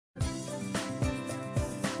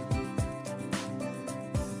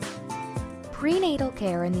Prenatal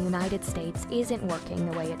care in the United States isn't working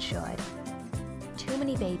the way it should. Too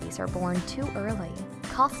many babies are born too early,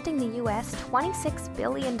 costing the U.S. $26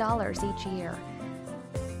 billion each year.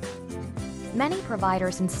 Many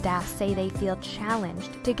providers and staff say they feel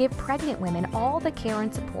challenged to give pregnant women all the care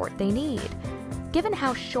and support they need. Given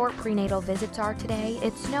how short prenatal visits are today,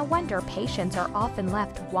 it's no wonder patients are often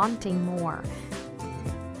left wanting more.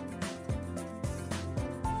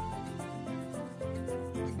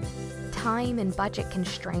 Time and budget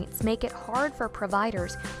constraints make it hard for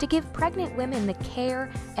providers to give pregnant women the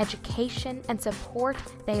care, education, and support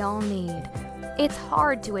they all need. It's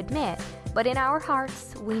hard to admit, but in our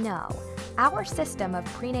hearts, we know. Our system of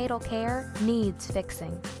prenatal care needs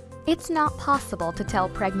fixing. It's not possible to tell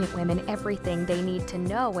pregnant women everything they need to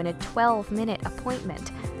know in a 12-minute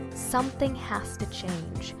appointment. Something has to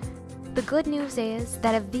change. The good news is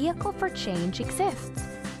that a vehicle for change exists.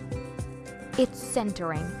 It's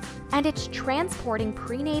centering, and it's transporting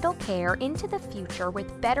prenatal care into the future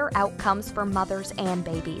with better outcomes for mothers and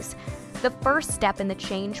babies. The first step in the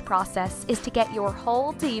change process is to get your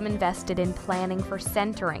whole team invested in planning for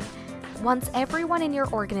centering. Once everyone in your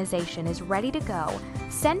organization is ready to go,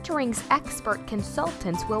 Centering's expert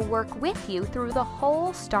consultants will work with you through the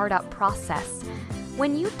whole startup process.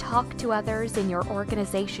 When you talk to others in your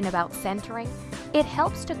organization about centering, it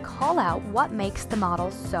helps to call out what makes the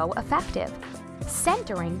model so effective.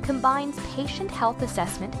 Centering combines patient health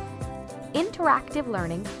assessment, interactive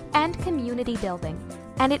learning, and community building,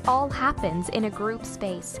 and it all happens in a group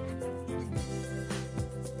space.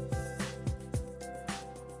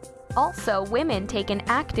 Also, women take an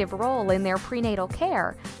active role in their prenatal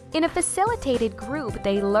care. In a facilitated group,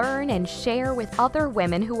 they learn and share with other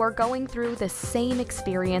women who are going through the same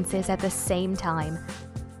experiences at the same time.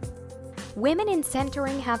 Women in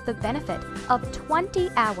centering have the benefit of 20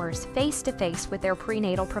 hours face-to-face with their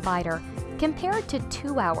prenatal provider, compared to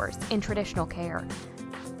 2 hours in traditional care.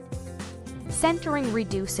 Centering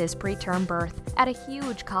reduces preterm birth at a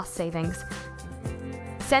huge cost savings.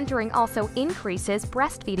 Centering also increases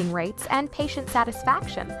breastfeeding rates and patient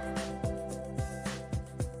satisfaction.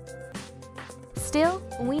 Still,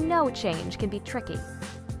 we know change can be tricky.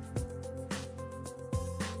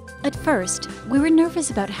 At first, we were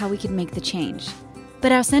nervous about how we could make the change,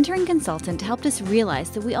 but our centering consultant helped us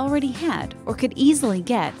realize that we already had, or could easily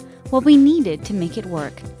get, what we needed to make it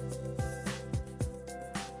work.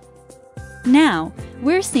 Now,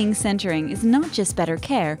 we're seeing centering is not just better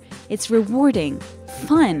care, it's rewarding,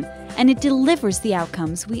 fun, and it delivers the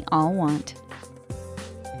outcomes we all want.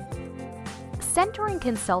 Centering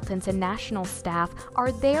consultants and national staff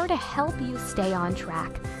are there to help you stay on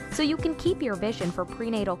track, so you can keep your vision for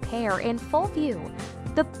prenatal care in full view.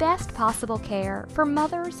 The best possible care for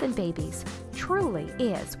mothers and babies truly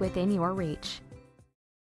is within your reach.